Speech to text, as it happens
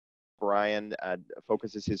Brian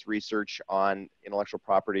focuses his research on intellectual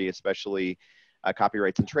property, especially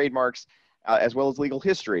copyrights and trademarks, as well as legal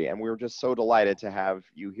history. And we were just so delighted to have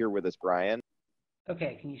you here with us, Brian.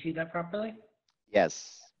 Okay, can you see that properly?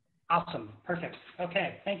 Yes. Awesome, perfect.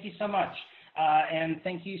 Okay, thank you so much. And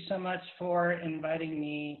thank you so much for inviting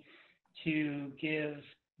me to give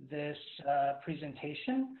this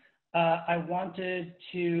presentation. I wanted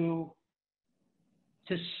to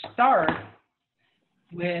start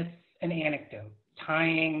with an anecdote,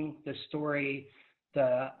 tying the story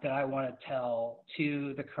that I want to tell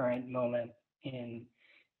to the current moment in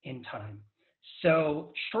time.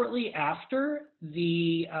 So shortly after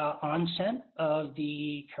the onset of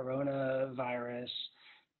the coronavirus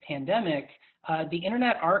pandemic, the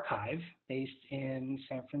Internet Archive, based in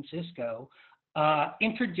San Francisco,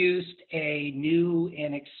 introduced a new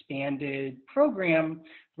and expanded program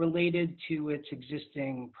related to its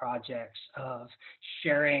existing projects of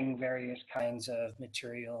sharing various kinds of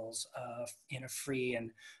materials in a free and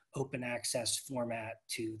open access format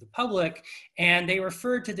to the public. And they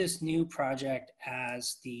referred to this new project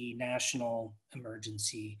as the National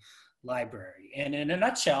Emergency Library. And in a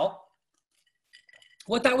nutshell,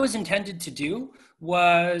 what that was intended to do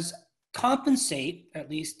was compensate, at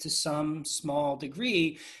least to some small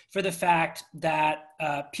degree, for the fact that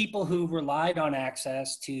people who relied on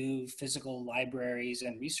access to physical libraries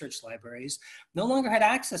and research libraries no longer had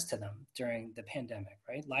access to them during the pandemic,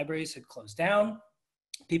 right? Libraries had closed down.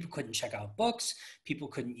 People couldn't check out books, people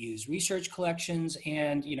couldn't use research collections,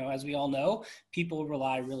 and as we all know, people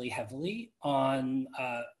rely really heavily on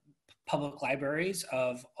public libraries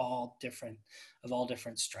of all different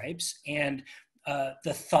stripes. And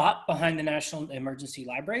the thought behind the National Emergency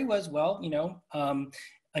Library was, well,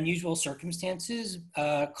 unusual circumstances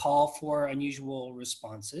call for unusual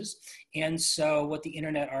responses. And so what the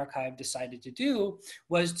Internet Archive decided to do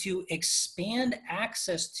was to expand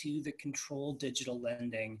access to the controlled digital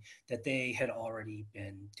lending that they had already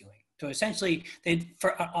been doing. So essentially,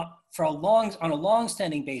 on a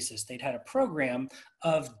long-standing basis, they'd had a program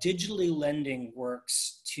of digitally lending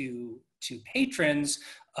works to patrons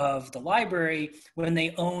of the library when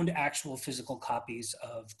they owned actual physical copies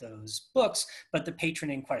of those books, but the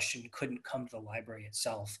patron in question couldn't come to the library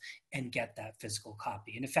itself and get that physical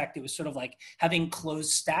copy. And in fact, it was sort of like having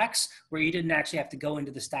closed stacks where you didn't actually have to go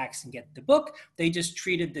into the stacks and get the book. They just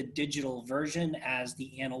treated the digital version as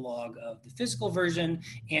the analog of the physical version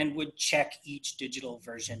and would check each digital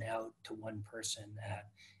version out to one person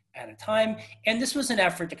at a time. And this was an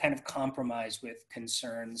effort to kind of compromise with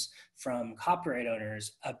concerns from copyright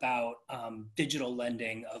owners about digital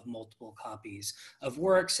lending of multiple copies of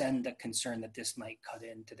works and the concern that this might cut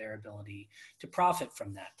into their ability to profit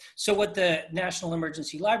from that. So what the National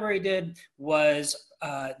Emergency Library did was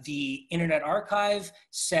the Internet Archive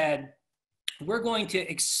said, we're going to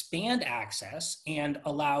expand access and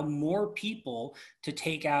allow more people to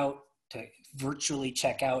to virtually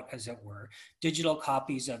check out, as it were, digital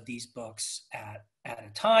copies of these books at a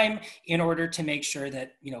time in order to make sure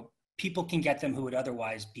that people can get them who would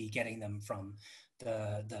otherwise be getting them from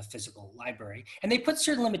the physical library. And they put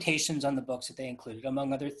certain limitations on the books that they included.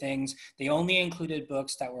 Among other things, they only included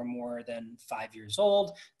books that were more than 5 years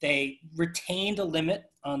old. They retained a limit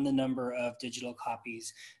on the number of digital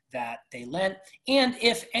copies that they lent. And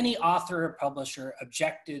if any author or publisher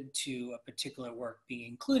objected to a particular work being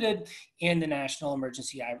included in the National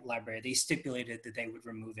Emergency Library, they stipulated that they would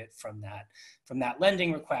remove it from that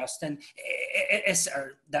lending request and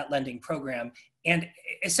or that lending program. And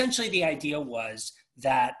essentially the idea was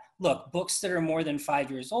that, look, books that are more than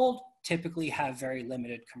 5 years old typically have very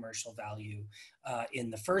limited commercial value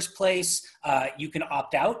in the first place. You can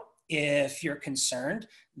opt out if you're concerned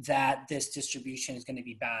that this distribution is going to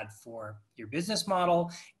be bad for your business model.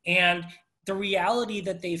 And the reality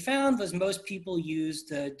that they found was most people use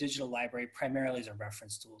the digital library primarily as a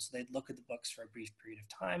reference tool. So they'd look at the books for a brief period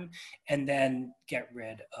of time and then get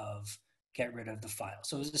rid of the file.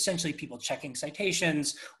 So it was essentially people checking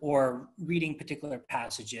citations or reading particular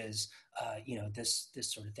passages, this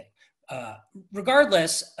sort of thing.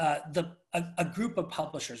 Regardless, a group of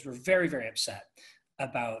publishers were very, very upset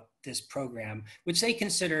about this program, which they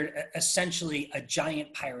considered essentially a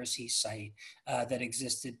giant piracy site that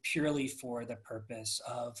existed purely for the purpose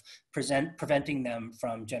of preventing them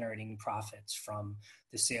from generating profits from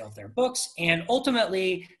the sale of their books. And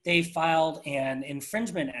ultimately, they filed an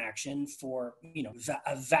infringement action for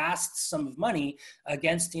a vast sum of money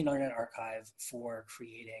against the Internet Archive for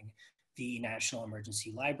creating the National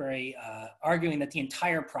Emergency Library, arguing that the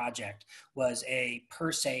entire project was a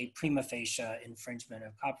per se prima facie infringement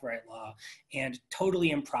of copyright law and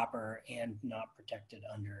totally improper and not protected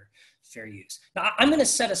under fair use. Now, I'm going to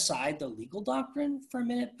set aside the legal doctrine for a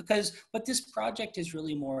minute, because what this project is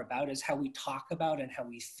really more about is how we talk about and how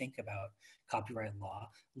we think about copyright law,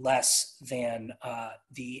 less than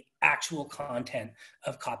the actual content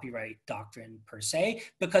of copyright doctrine per se,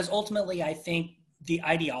 because ultimately I think the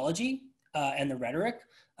ideology and the rhetoric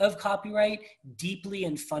of copyright deeply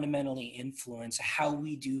and fundamentally influence how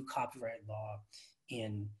we do copyright law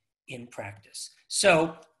in practice.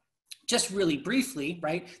 So just really briefly,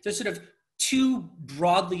 right, there's sort of two,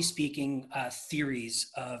 broadly speaking,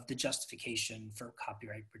 theories of the justification for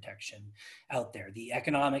copyright protection out there: the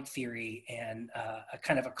economic theory and a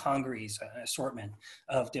kind of a congeries, an assortment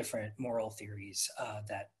of different moral theories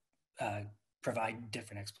that provide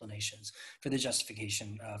different explanations for the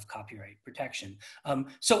justification of copyright protection.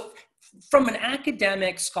 So from an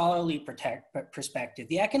academic scholarly perspective,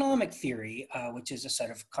 the economic theory, which is a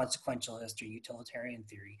set of consequentialist or utilitarian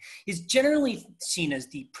theory, is generally seen as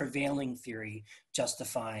the prevailing theory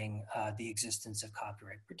justifying the existence of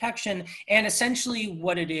copyright protection. And essentially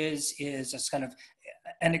what it is a kind of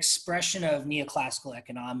an expression of neoclassical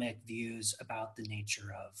economic views about the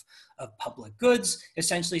nature of public goods,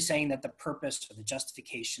 essentially saying that the purpose or the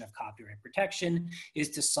justification of copyright protection is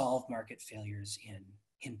to solve market failures in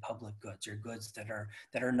public goods, or goods that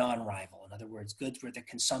are non-rival. In other words, goods where the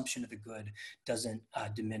consumption of the good doesn't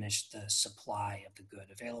diminish the supply of the good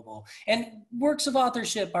available. And works of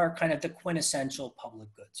authorship are kind of the quintessential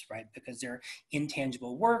public goods, right? Because they're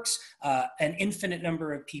intangible works. An infinite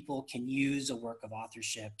number of people can use a work of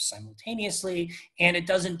authorship simultaneously, and it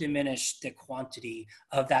doesn't diminish the quantity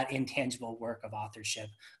of that intangible work of authorship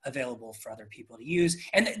available for other people to use.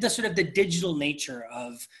 And the sort of the digital nature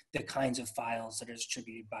of the kinds of files that are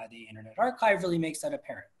distributed by the Internet Archive really makes that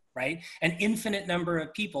apparent, right? An infinite number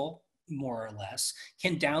of people, more or less,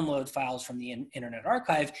 can download files from the Internet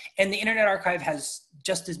Archive, and the Internet Archive has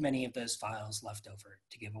just as many of those files left over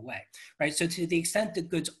to give away, right? So to the extent that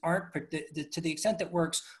goods aren't, to the extent that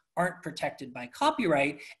works aren't protected by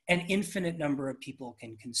copyright, an infinite number of people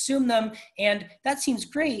can consume them. And that seems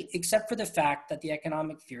great, except for the fact that the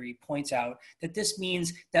economic theory points out that this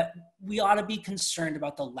means that we ought to be concerned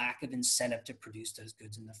about the lack of incentive to produce those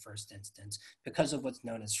goods in the first instance because of what's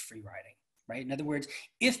known as free riding. Right? In other words,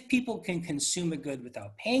 if people can consume a good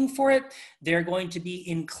without paying for it, they're going to be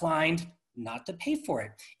inclined not to pay for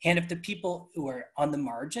it. And if the people who are on the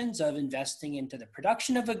margins of investing into the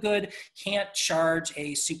production of a good can't charge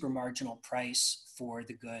a super marginal price for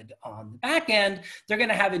the good on the back end, they're going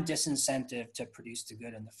to have a disincentive to produce the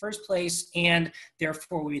good in the first place. And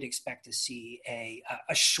therefore, we'd expect to see a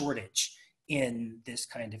shortage in this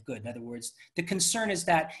kind of good. In other words, the concern is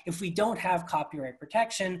that if we don't have copyright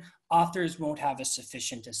protection, authors won't have a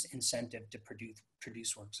sufficient incentive to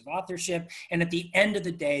produce works of authorship. And at the end of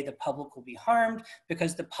the day, the public will be harmed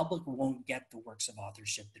because the public won't get the works of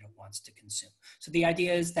authorship that it wants to consume. So the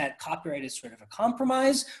idea is that copyright is sort of a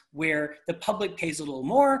compromise where the public pays a little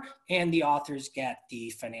more and the authors get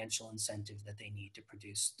the financial incentive that they need to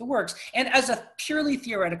produce the works. And as a purely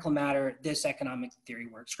theoretical matter, this economic theory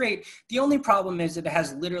works great. The only problem is that it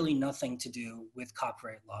has literally nothing to do with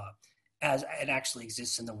copyright law as it actually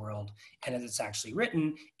exists in the world and as it's actually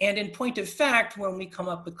written. And in point of fact, when we come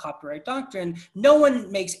up with copyright doctrine, no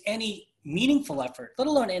one makes any meaningful effort, let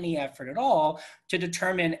alone any effort at all, to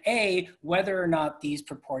determine A, whether or not these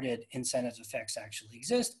purported incentive effects actually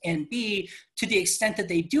exist, and B, to the extent that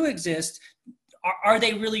they do exist, are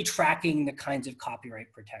they really tracking the kinds of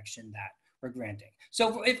copyright protection that we're granting?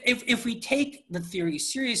 So if we take the theory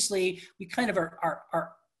seriously, we kind of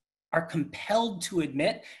are compelled to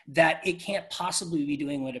admit that it can't possibly be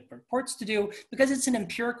doing what it purports to do because it's an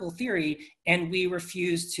empirical theory, and we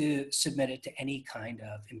refuse to submit it to any kind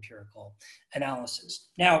of empirical analysis.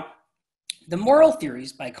 Now, the moral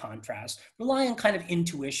theories, by contrast, rely on kind of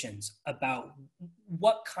intuitions about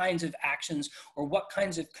what kinds of actions or what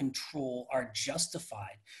kinds of control are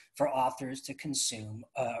justified for authors to consume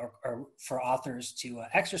or for authors to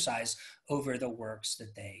exercise over the works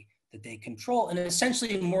that they control. And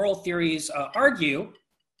essentially, moral theories argue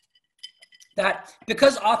that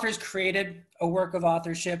because authors created a work of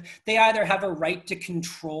authorship, they either have a right to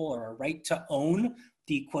control or a right to own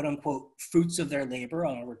the quote unquote fruits of their labor.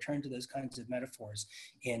 I'll return to those kinds of metaphors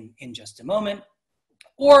in just a moment.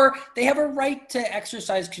 Or they have a right to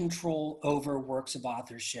exercise control over works of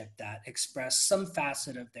authorship that express some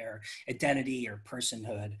facet of their identity or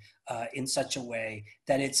personhood in such a way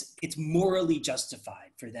that it's morally justified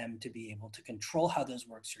for them to be able to control how those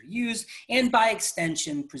works are used, and by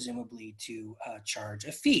extension, presumably to charge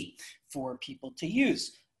a fee for people to use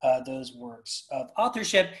those works of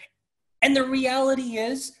authorship. And the reality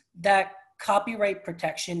is that copyright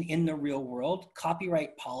protection in the real world,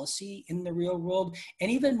 copyright policy in the real world, and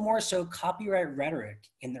even more so copyright rhetoric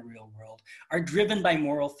in the real world are driven by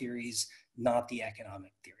moral theories, not the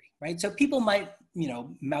economic theory, right? So people might,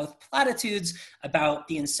 mouth platitudes about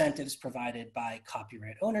the incentives provided by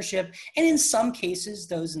copyright ownership. And in some cases,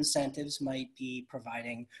 those incentives might be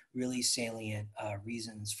providing really salient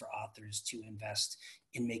reasons for authors to invest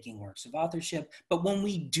in making works of authorship. But when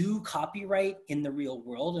we do copyright in the real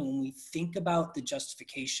world, and when we think about the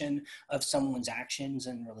justification of someone's actions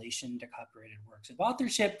in relation to copyrighted works of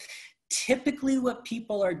authorship, typically what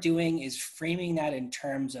people are doing is framing that in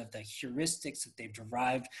terms of the heuristics that they've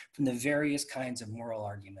derived from the various kinds of moral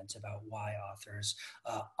arguments about why authors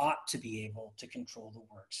ought to be able to control the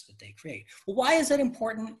works that they create. Well, why is that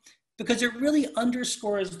important? Because it really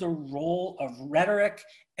underscores the role of rhetoric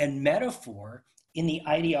and metaphor in the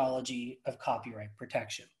ideology of copyright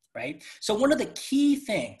protection, right? So one of the key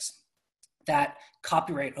things that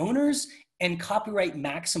copyright owners and copyright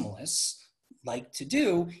maximalists like to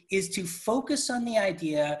do is to focus on the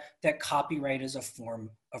idea that copyright is a form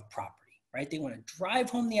of property, right? They want to drive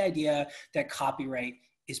home the idea that copyright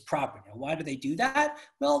is property. Now, why do they do that?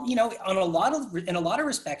 Well, in a lot of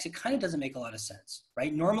respects, it kind of doesn't make a lot of sense,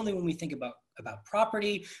 right? Normally, when we think about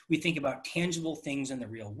property, we think about tangible things in the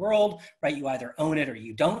real world, right? You either own it or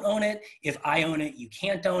you don't own it. If I own it, you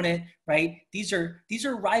can't own it, right? These are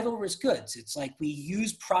rivalrous goods. It's like we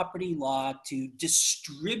use property law to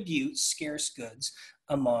distribute scarce goods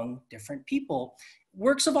among different people.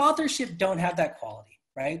 Works of authorship don't have that quality,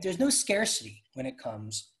 right? There's no scarcity when it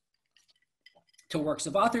comes to works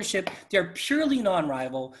of authorship. They're purely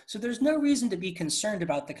non-rival, so there's no reason to be concerned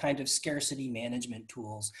about the kind of scarcity management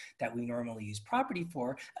tools that we normally use property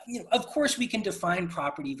for. Of course, we can define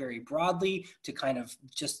property very broadly to kind of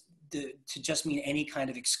just mean any kind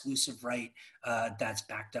of exclusive right that's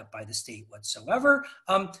backed up by the state whatsoever.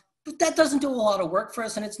 But that doesn't do a lot of work for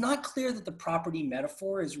us, and it's not clear that the property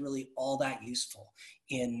metaphor is really all that useful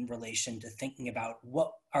in relation to thinking about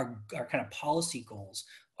what our kind of policy goals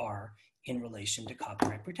are in relation to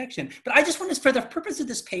copyright protection. But I just want to, for the purpose of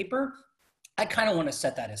this paper, I kind of want to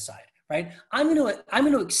set that aside, right? I'm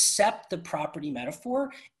going to accept the property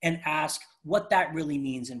metaphor and ask what that really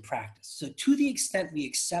means in practice. So to the extent we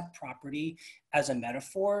accept property as a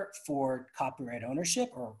metaphor for copyright ownership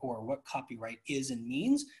or what copyright is and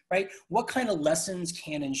means, right? What kind of lessons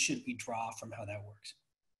can and should we draw from how that works?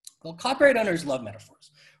 Well, copyright owners love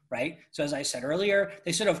metaphors, right? So as I said earlier,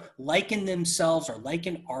 they sort of liken themselves or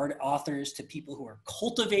liken art authors to people who are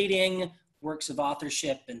cultivating works of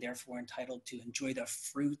authorship and therefore entitled to enjoy the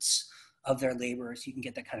fruits of their labor. So you can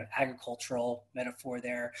get that kind of agricultural metaphor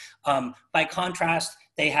there. By contrast,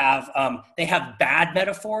 they have bad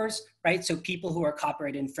metaphors, right? So people who are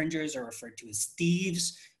copyright infringers are referred to as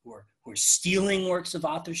thieves, who are stealing works of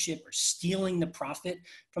authorship or stealing the profit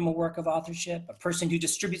from a work of authorship. A person who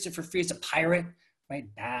distributes it for free is a pirate, right?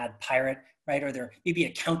 Bad pirate, right? Or they're maybe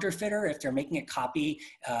a counterfeiter if they're making a copy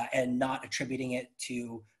and not attributing it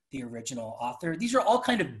to the original author. These are all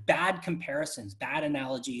kind of bad comparisons, bad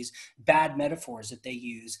analogies, bad metaphors that they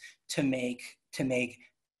use to make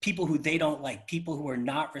people who they don't like, people who are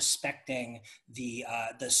not respecting the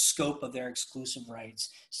scope of their exclusive rights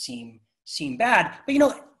seem bad.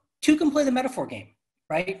 But two can play the metaphor game,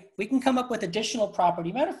 right? We can come up with additional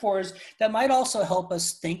property metaphors that might also help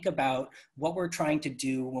us think about what we're trying to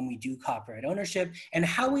do when we do copyright ownership and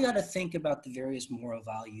how we ought to think about the various moral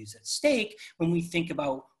values at stake when we think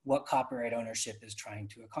about what copyright ownership is trying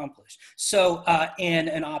to accomplish. So in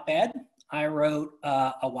an op-ed I wrote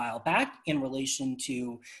a while back in relation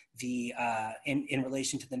to the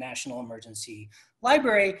National Emergency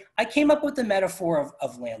Library, I came up with the metaphor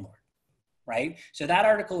of landlord, right? So that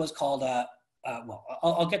article was called well,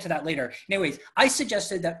 I'll get to that later. Anyways, I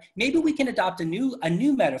suggested that maybe we can adopt a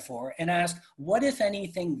new metaphor and ask what, if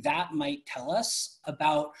anything, that might tell us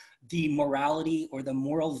about the morality or the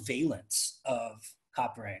moral valence of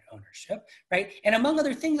copyright ownership, right? And among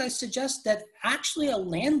other things, I suggest that actually a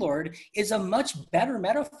landlord is a much better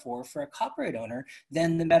metaphor for a copyright owner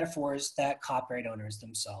than the metaphors that copyright owners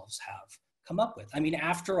themselves have come up with. I mean,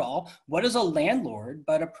 after all, what is a landlord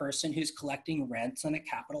but a person who's collecting rents on a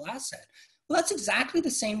capital asset? Well, that's exactly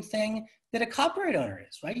the same thing that a copyright owner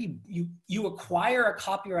is, right? You acquire a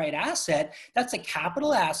copyright asset, that's a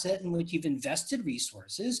capital asset in which you've invested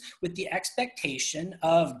resources with the expectation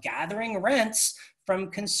of gathering rents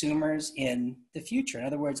from consumers in the future. In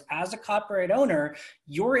other words, as a copyright owner,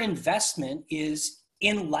 your investment is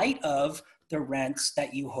in light of the rents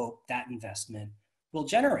that you hope that investment will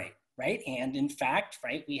generate, right? And in fact,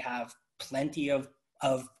 right, we have plenty of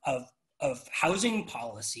housing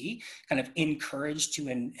policy kind of encouraged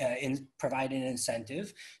to provide an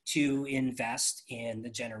incentive to invest in the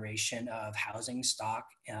generation of housing stock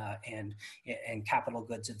and capital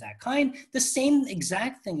goods of that kind. The same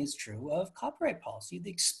exact thing is true of copyright policy.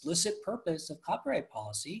 The explicit purpose of copyright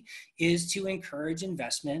policy is to encourage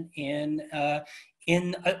investment in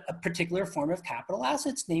a particular form of capital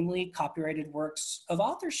assets, namely copyrighted works of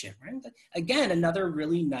authorship, right? Again, another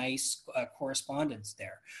really nice correspondence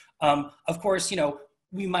there. Of course, you know,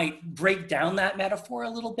 we might break down that metaphor a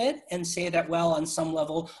little bit and say that, well, on some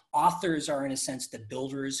level, authors are in a sense the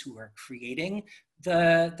builders who are creating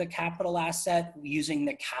the capital asset using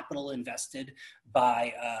the capital invested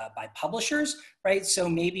by publishers, right? So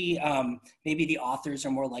maybe the authors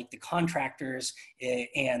are more like the contractors,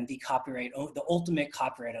 and the ultimate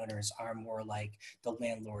copyright owners are more like the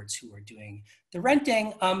landlords who are doing the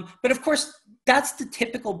renting. But of course, that's the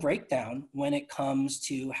typical breakdown when it comes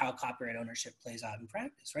to how copyright ownership plays out in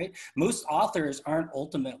practice, right? Most authors aren't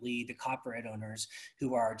ultimately the copyright owners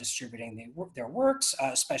who are distributing their works,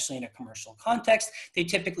 especially in a commercial context. They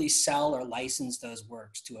typically sell or license those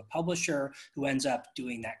works to a publisher who ends up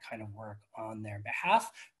doing that kind of work on their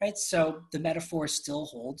behalf, right? So the metaphor still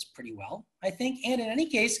holds pretty well, I think. And in any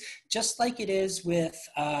case, just like it is with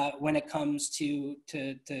when it comes to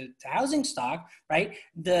housing stock, right?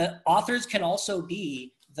 The authors can also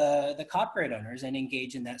be the copyright owners and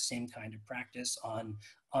engage in that same kind of practice on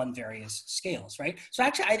various scales, right? So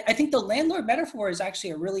actually, I think the landlord metaphor is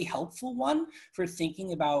actually a really helpful one for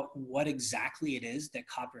thinking about what exactly it is that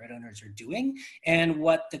copyright owners are doing and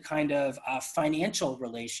what the kind of financial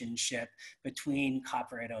relationship between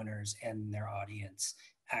copyright owners and their audience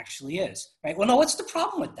actually is, right? Well, no, what's the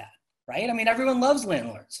problem with that, right? I mean, everyone loves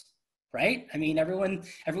landlords, right? I mean, everyone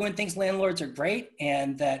thinks landlords are great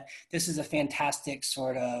and that this is a fantastic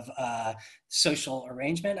sort of social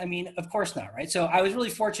arrangement. I mean, of course not, right? So I was really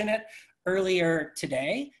fortunate earlier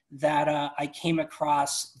today that I came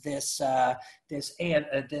across this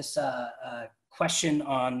question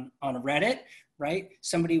on Reddit, right?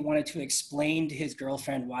 Somebody wanted to explain to his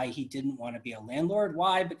girlfriend why he didn't want to be a landlord.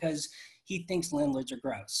 Why? Because he thinks landlords are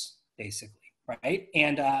gross, basically. Right.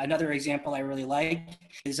 And another example I really like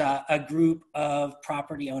is a group of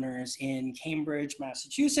property owners in Cambridge,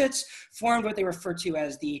 Massachusetts, formed what they refer to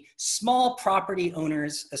as the Small Property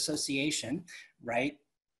Owners Association, right?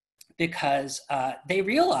 Because they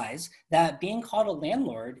realize that being called a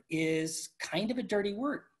landlord is kind of a dirty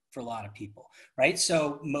word for a lot of people, right?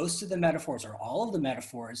 So most of the metaphors, or all of the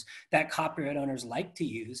metaphors that copyright owners like to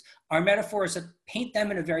use, are metaphors that paint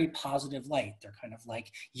them in a very positive light. They're kind of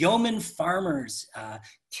like yeoman farmers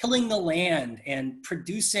tilling the land and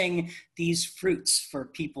producing these fruits for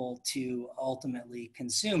people to ultimately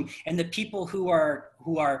consume. And the people who are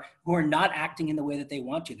not acting in the way that they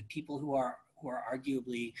want to, the people who are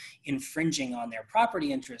arguably infringing on their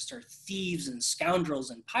property interests, are thieves and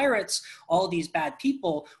scoundrels and pirates, all these bad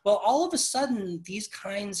people. Well, all of a sudden, these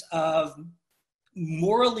kinds of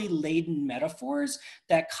morally laden metaphors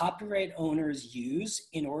that copyright owners use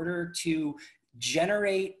in order to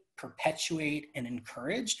generate, perpetuate, and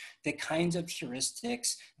encourage the kinds of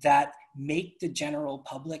heuristics that make the general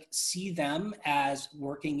public see them as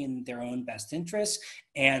working in their own best interests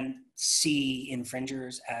and see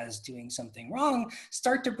infringers as doing something wrong,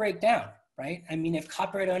 start to break down, right? I mean, if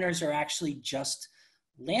copyright owners are actually just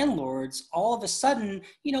landlords, all of a sudden,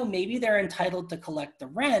 you know, maybe they're entitled to collect the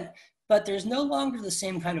rent, but there's no longer the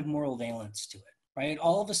same kind of moral valence to it. Right?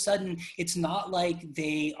 All of a sudden, it's not like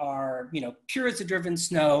they are, you know, pure as the driven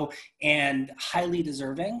snow and highly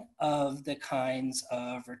deserving of the kinds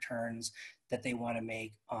of returns that they want to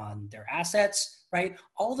make on their assets, right?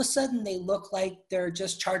 All of a sudden, they look like they're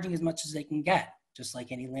just charging as much as they can get, just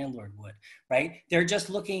like any landlord would, right? They're just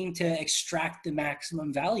looking to extract the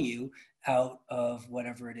maximum value out of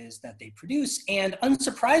whatever it is that they produce. And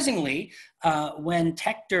unsurprisingly, when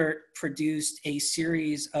TechDirt produced a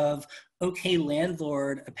series of OK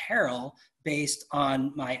Landlord apparel based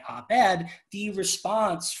on my op-ed, the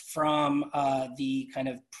response from the kind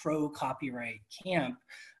of pro-copyright camp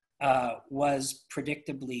was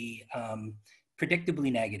predictably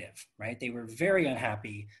negative, right? They were very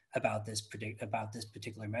unhappy about this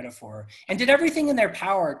particular metaphor and did everything in their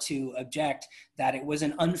power to object that it was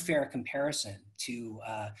an unfair comparison to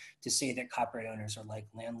say that copyright owners are like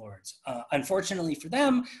landlords. Unfortunately for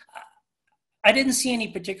them, I didn't see any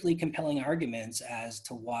particularly compelling arguments as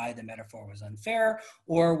to why the metaphor was unfair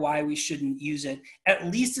or why we shouldn't use it at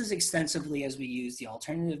least as extensively as we use the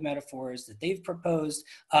alternative metaphors that they've proposed.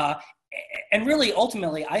 And really,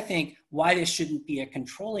 ultimately, I think why this shouldn't be a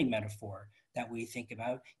controlling metaphor that we think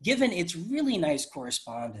about, given its really nice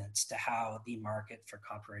correspondence to how the market for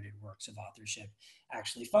copyrighted works of authorship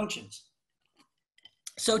actually functions.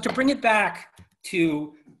 So to bring it back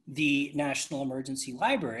to the National Emergency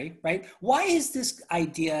Library, right? Why is this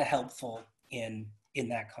idea helpful in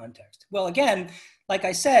that context? Well, again, like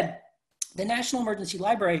I said, the National Emergency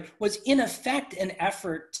Library was in effect an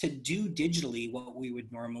effort to do digitally what we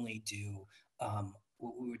would normally do,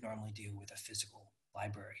 with a physical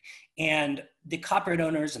library. And the copyright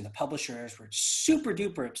owners and the publishers were super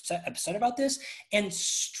duper upset about this and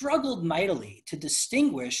struggled mightily to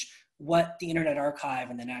distinguish what the Internet Archive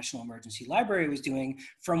and the National Emergency Library was doing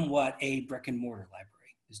from what a brick and mortar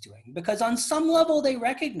library was doing. Because on some level, they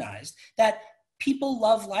recognized that people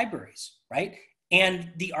love libraries, right?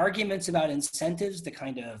 And the arguments about incentives, the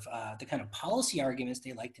kind of policy arguments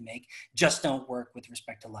they like to make, just don't work with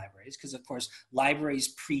respect to libraries, because of course,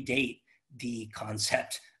 libraries predate the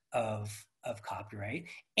concept of copyright.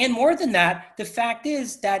 And more than that, the fact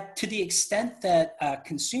is that to the extent that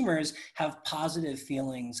consumers have positive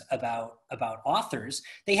feelings about authors,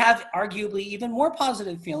 they have arguably even more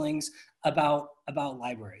positive feelings about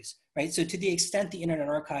libraries, right? So to the extent the Internet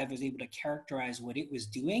Archive was able to characterize what it was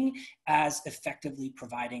doing as effectively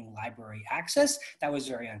providing library access, that was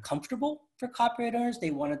very uncomfortable for copyright owners.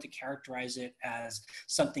 They wanted to characterize it as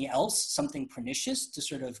something else, something pernicious, to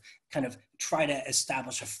sort of kind of try to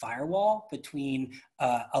establish a firewall between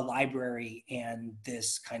a library and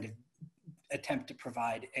this kind of attempt to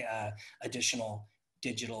provide additional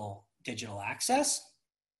digital access,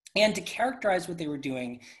 and to characterize what they were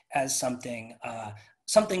doing as something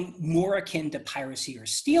more akin to piracy or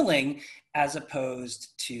stealing, as opposed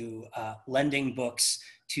to lending books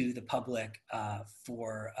to the public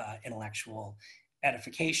for intellectual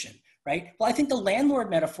edification, right? Well, I think the landlord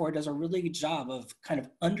metaphor does a really good job of kind of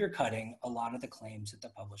undercutting a lot of the claims that the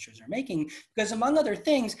publishers are making, because among other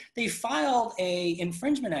things, they filed a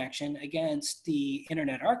infringement action against the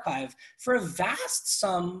Internet Archive for a vast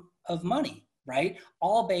sum of money, right?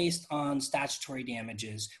 All based on statutory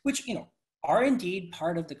damages, which, are indeed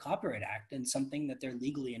part of the Copyright Act and something that they're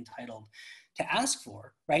legally entitled to ask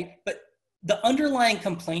for, right? But the underlying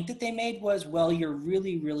complaint that they made was, well, you're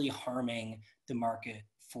really, really harming the market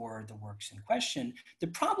for the works in question. The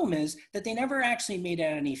problem is that they never actually made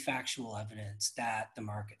out any factual evidence that the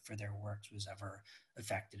market for their works was ever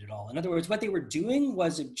affected at all. In other words, what they were doing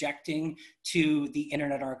was objecting to the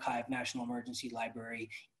Internet Archive National Emergency Library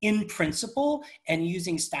in principle and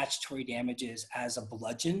using statutory damages as a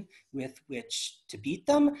bludgeon with which to beat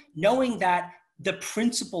them, knowing that the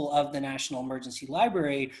principle of the National Emergency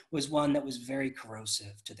Library was one that was very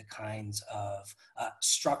corrosive to the kinds of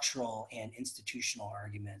structural and institutional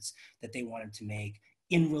arguments that they wanted to make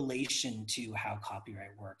in relation to how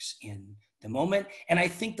copyright works in the moment. And I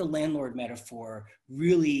think the landlord metaphor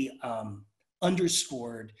really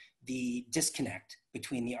underscored the disconnect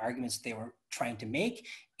between the arguments they were trying to make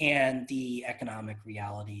and the economic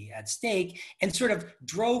reality at stake, and sort of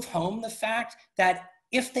drove home the fact that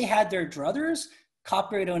if they had their druthers,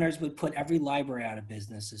 copyright owners would put every library out of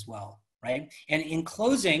business as well, right? And in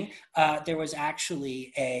closing, there was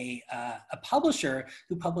actually a publisher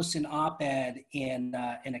who published an op-ed in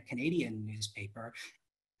a Canadian newspaper,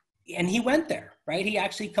 and he went there, right? He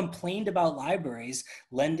actually complained about libraries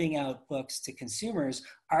lending out books to consumers,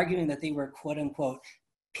 arguing that they were, quote unquote,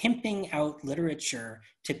 pimping out literature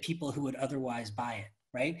to people who would otherwise buy it,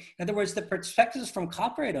 right? In other words, the perspectives from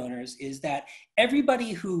copyright owners is that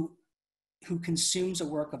everybody who consumes a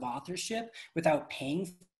work of authorship without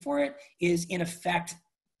paying for it is in effect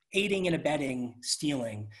aiding and abetting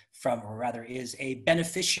stealing from, or rather is a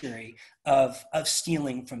beneficiary of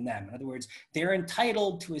stealing from them. In other words, they're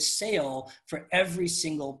entitled to a sale for every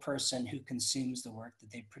single person who consumes the work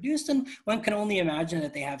that they produced. And one can only imagine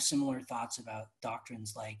that they have similar thoughts about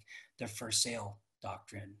doctrines like the first sale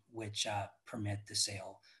doctrine, which permit the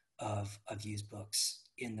sale of used books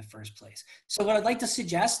in the first place. So what I'd like to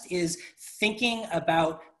suggest is thinking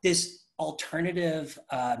about this alternative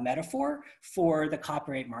metaphor for the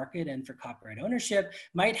copyright market and for copyright ownership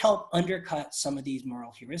might help undercut some of these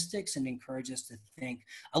moral heuristics and encourage us to think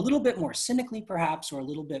a little bit more cynically perhaps, or a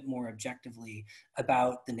little bit more objectively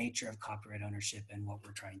about the nature of copyright ownership and what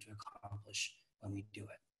we're trying to accomplish when we do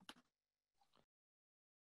it.